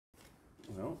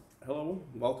Well, hello,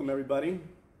 welcome everybody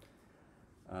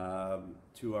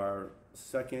to our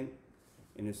second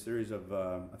in a series of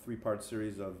a three-part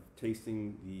series of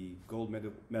tasting the gold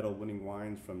medal winning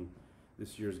wines from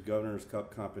this year's Governor's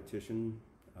Cup competition.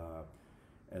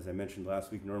 As I mentioned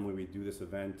last week, normally we do this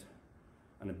event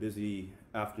on a busy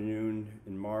afternoon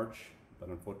in March, but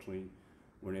unfortunately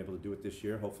we're not able to do it this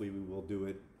year. Hopefully we will do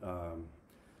it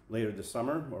later this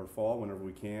summer or fall, whenever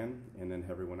we can, and then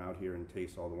have everyone out here and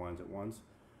taste all the wines at once.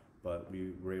 But we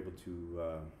were able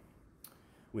to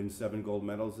win 7 gold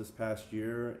medals this past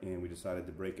year, and we decided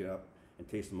to break it up and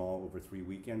taste them all over 3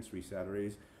 weekends, 3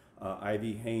 Saturdays.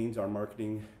 Ivy Haynes, our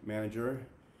marketing manager,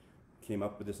 came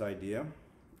up with this idea,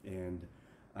 and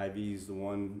Ivy's the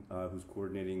one who's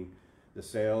coordinating the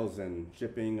sales and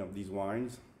shipping of these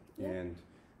wines. Yep. And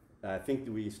I think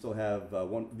that we still have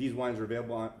these wines are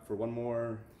available for one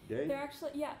more day? They're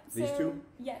actually, yeah. These two?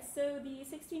 Yes, so the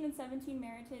 16 and 17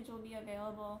 Meritage will be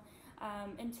available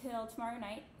until tomorrow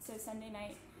night, so Sunday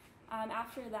night.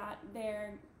 After that,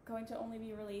 they're going to only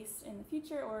be released in the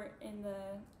future or in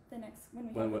the next,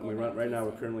 when we have the gold medal right now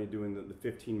we're tasting. currently doing the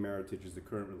 15 Meritage is the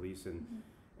current release, and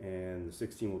and the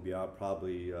 16 will be out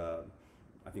probably,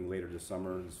 I think later this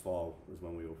summer, this fall is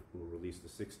when we'll release the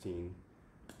 16.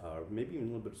 Maybe even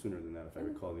a little bit sooner than that if I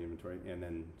recall the inventory, and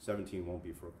then 17 won't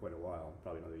be for quite a while,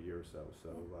 probably another year or so.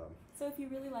 So if you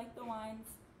really like the wines,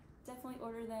 definitely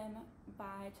order them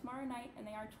by tomorrow night, and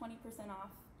they are 20% off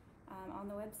on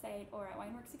the website or at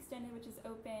Wineworks Extended, which is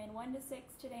open 1 to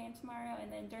 6 today and tomorrow,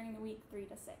 and then during the week 3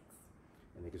 to 6.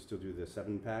 And they can still do the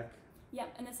 7-pack.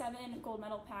 Yep, and the 7 gold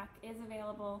medal pack is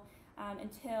available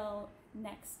until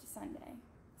next Sunday.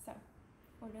 So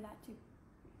order that too.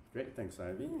 Great, thanks,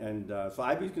 Ivy. Yeah. And so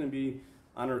Ivy's going to be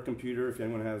on her computer if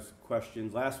anyone has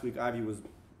questions. Last week, Ivy was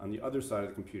on the other side of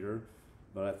the computer,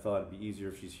 but I thought it'd be easier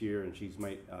if she's here, and she's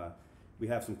might. We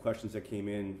have some questions that came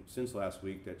in since last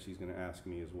week that she's going to ask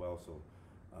me as well, so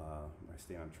I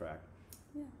stay on track.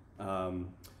 Yeah.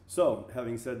 So,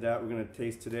 having said that, we're going to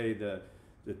taste today the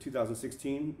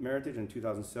 2016 Meritage and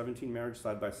 2017 Meritage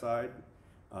side by side.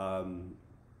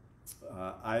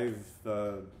 I've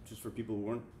just for people who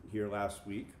weren't here last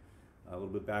week, a little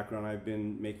bit of background. I've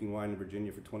been making wine in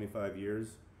Virginia for 25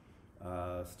 years.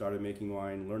 Started making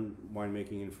wine, learned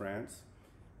winemaking in France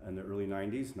in the early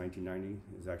 90s. 1990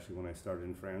 is actually when I started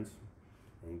in France,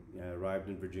 and arrived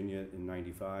in Virginia in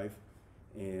 95.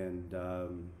 And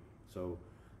so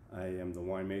I am the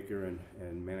winemaker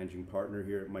and managing partner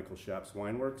here at Michael Schaap's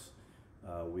Wineworks.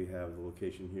 We have the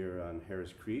location here on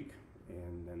Harris Creek,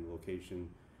 and then the location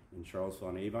in Charlottesville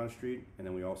on Avon Street, and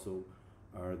then we also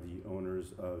are the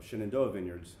owners of Shenandoah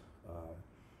Vineyards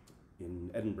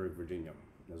in Edinburgh, Virginia,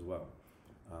 as well,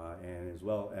 and as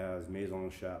well as Maison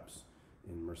Schaap's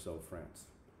in Marseille, France.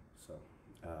 So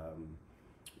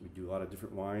we do a lot of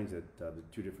different wines at the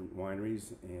 2 different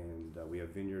wineries, and we have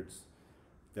vineyards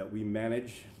that we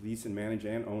manage, lease and manage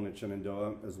and own at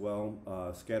Shenandoah as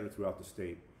well, scattered throughout the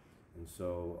state. And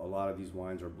so a lot of these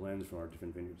wines are blends from our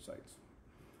different vineyard sites.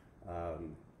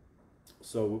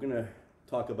 So we're going to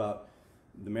talk about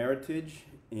the Meritage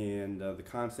and the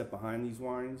concept behind these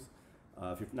wines.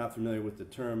 If you're not familiar with the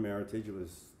term Meritage, it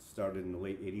was started in the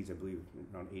late 80s, I believe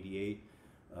around 88.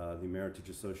 The Meritage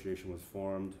Association was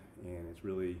formed, and it's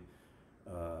really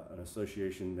an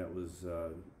association that was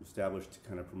established to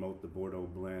kind of promote the Bordeaux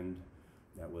blend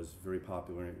that was very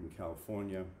popular in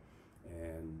California,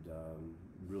 and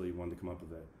really wanted to come up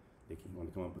with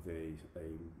a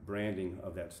branding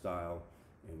of that style,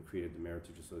 and created the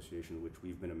Meritage Association, which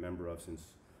we've been a member of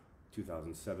since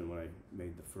 2007 when I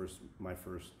made my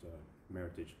first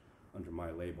Meritage under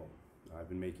my label. I've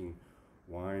been making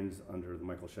wines under the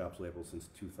Michael Schaap's label since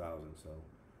 2000, so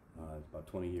about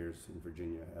 20 years in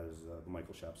Virginia as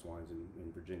Michael Schaap's Wines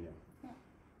in Virginia.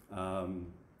 Yeah.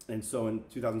 And so in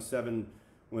 2007,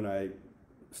 when I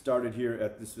started here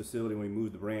at this facility, when we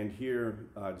moved the brand here,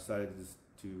 I decided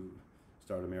to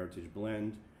start a Meritage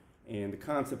blend. And the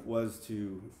concept was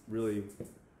to really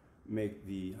make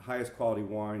the highest quality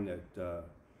wine that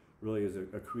really is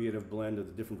a creative blend of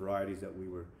the different varieties that we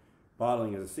were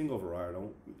bottling as a single varietal,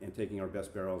 and taking our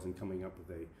best barrels and coming up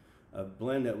with a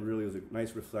blend that really was a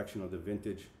nice reflection of the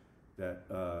vintage that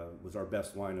was our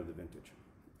best wine of the vintage.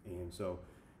 And so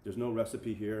there's no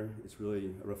recipe here. It's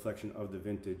really a reflection of the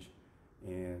vintage.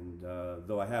 And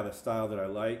though I have a style that I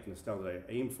like and a style that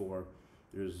I aim for,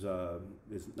 there's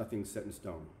nothing set in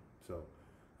stone. So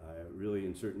really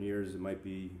in certain years it might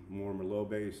be more Merlot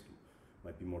based,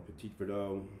 might be more Petit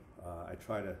Verdot. I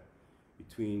try to,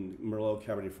 between Merlot,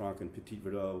 Cabernet Franc, and Petit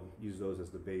Verdot, use those as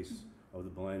the base of the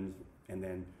blend, and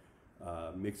then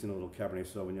mix in a little Cabernet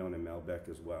Sauvignon and Malbec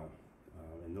as well.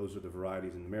 and those are the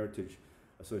varieties. And the Meritage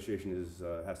Association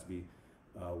has to be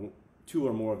 2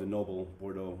 or more of the noble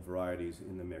Bordeaux varieties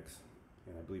in the mix,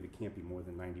 and I believe it can't be more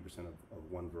than 90%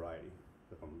 of one variety,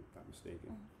 if I'm not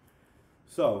mistaken.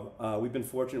 So we've been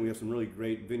fortunate. We have some really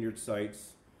great vineyard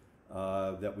sites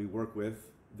that we work with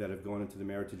that have gone into the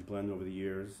Meritage blend over the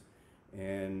years.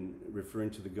 And referring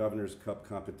to the Governor's Cup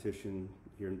competition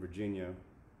here in Virginia,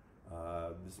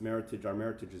 our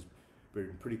Meritage has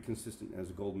been pretty consistent as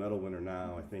a gold medal winner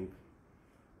now. I think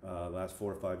the last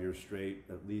 4 or 5 years straight,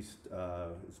 at least,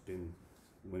 it's been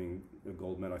winning a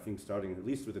gold medal. I think starting at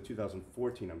least with the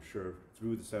 2014, I'm sure,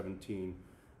 through the 17,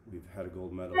 we've had a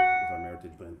gold medal with our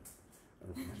Meritage blend. I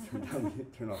don't know if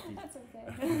I turn off the... That's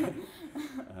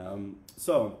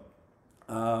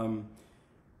okay.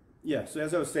 Yeah, so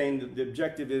as I was saying, the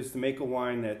objective is to make a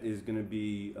wine that is going to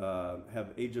be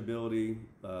have ageability,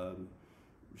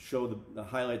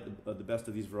 highlight the best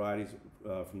of these varieties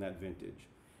from that vintage.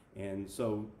 And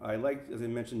so I like, as I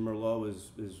mentioned, Merlot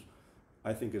is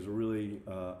I think is a really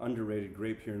underrated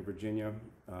grape here in Virginia.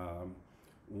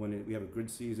 When we have a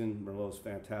good season, Merlot is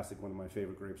fantastic. One of my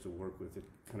favorite grapes to work with. It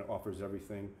kind of offers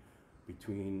everything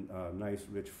between nice,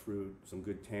 rich fruit, some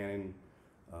good tannin,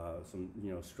 some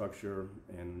structure,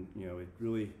 and it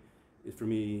really, for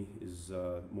me, is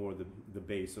more the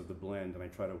base of the blend, and I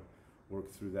try to work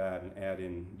through that and add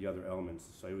in the other elements.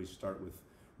 So I always start with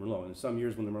Merlot. And some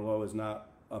years when the Merlot is not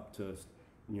up to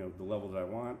the level that I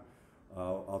want,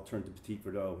 I'll turn to Petit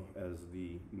Verdot as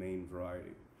the main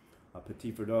variety.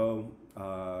 Petit Verdot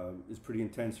is pretty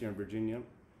intense here in Virginia.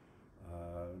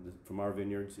 From our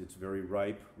vineyards, it's very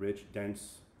ripe, rich,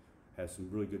 dense, has some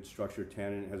really good structure,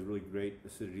 tannin, has really great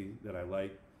acidity that I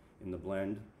like in the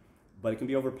blend. But it can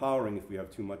be overpowering if we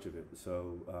have too much of it.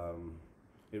 So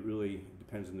it really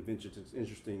depends on the vintage. It's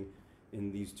interesting,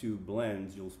 in these 2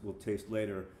 blends, we'll taste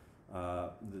later,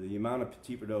 the amount of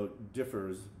Petit Verdot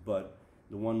differs, but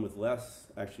the one with less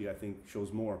actually I think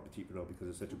shows more Petit Verdot because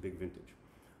it's such a big vintage.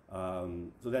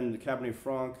 So then the Cabernet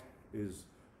Franc is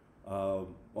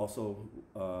also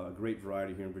a great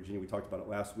variety here in Virginia. We talked about it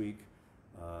last week.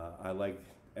 I like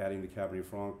adding the Cabernet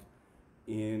Franc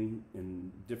in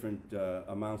different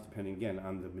amounts depending, again,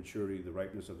 on the maturity, the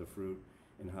ripeness of the fruit,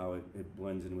 and how it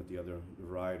blends in with the other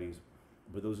varieties.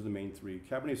 But those are the main 3.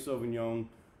 Cabernet Sauvignon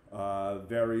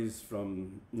varies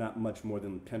from not much more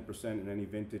than 10% in any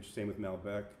vintage, same with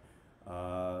Malbec.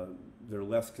 They're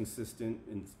less consistent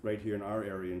right here in our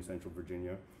area in Central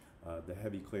Virginia. The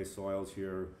heavy clay soils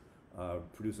here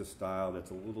produce a style that's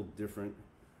a little different,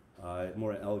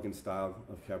 more elegant style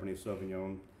of Cabernet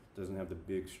Sauvignon. Doesn't have the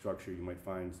big structure you might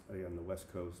find on the West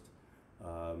Coast.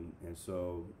 And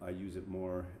so I use it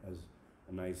more as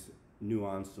a nice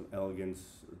nuance of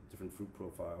elegance, different fruit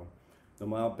profile. The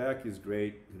Malbec is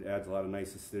great. It adds a lot of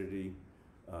nice acidity,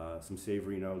 some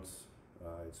savory notes.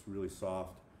 It's really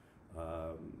soft.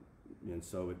 And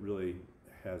so it really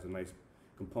has a nice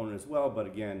component as well, but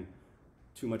again,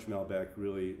 too much Malbec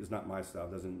really is not my style.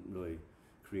 It doesn't really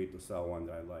create the style wine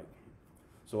that I like.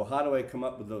 So how do I come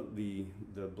up with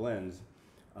the blends?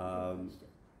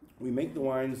 We make the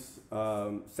wines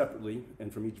separately,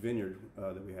 and from each vineyard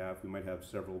that we have, we might have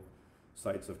several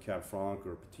sites of Cab Franc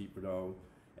or Petit Verdot.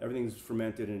 Everything's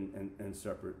fermented and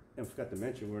separate. And I forgot to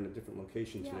mention, we're in a different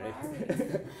location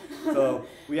today. So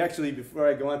we actually, before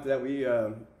I go on to that, we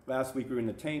last week we were in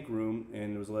the tank room,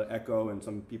 and there was a lot of echo, and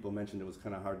some people mentioned it was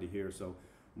kind of hard to hear. So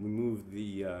we moved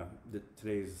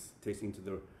today's tasting to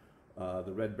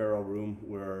the Red Barrel room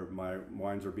where my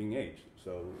wines are being aged.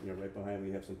 So right behind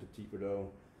we have some Petit Verdot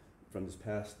from this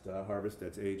past harvest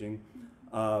that's aging.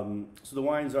 So the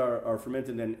wines are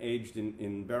fermented and aged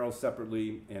in barrels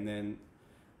separately, and then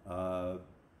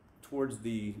towards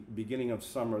the beginning of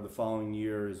summer the following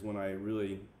year is when I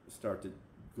really start to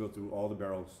go through all the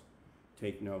barrels,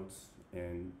 take notes,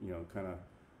 and kind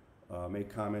of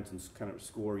make comments and kind of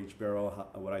score each barrel,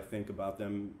 what I think about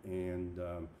them, and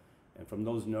from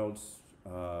those notes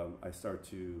I start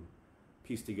to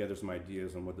piece together some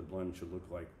ideas on what the blend should look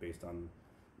like based on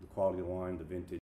the quality of the wine, the vintage.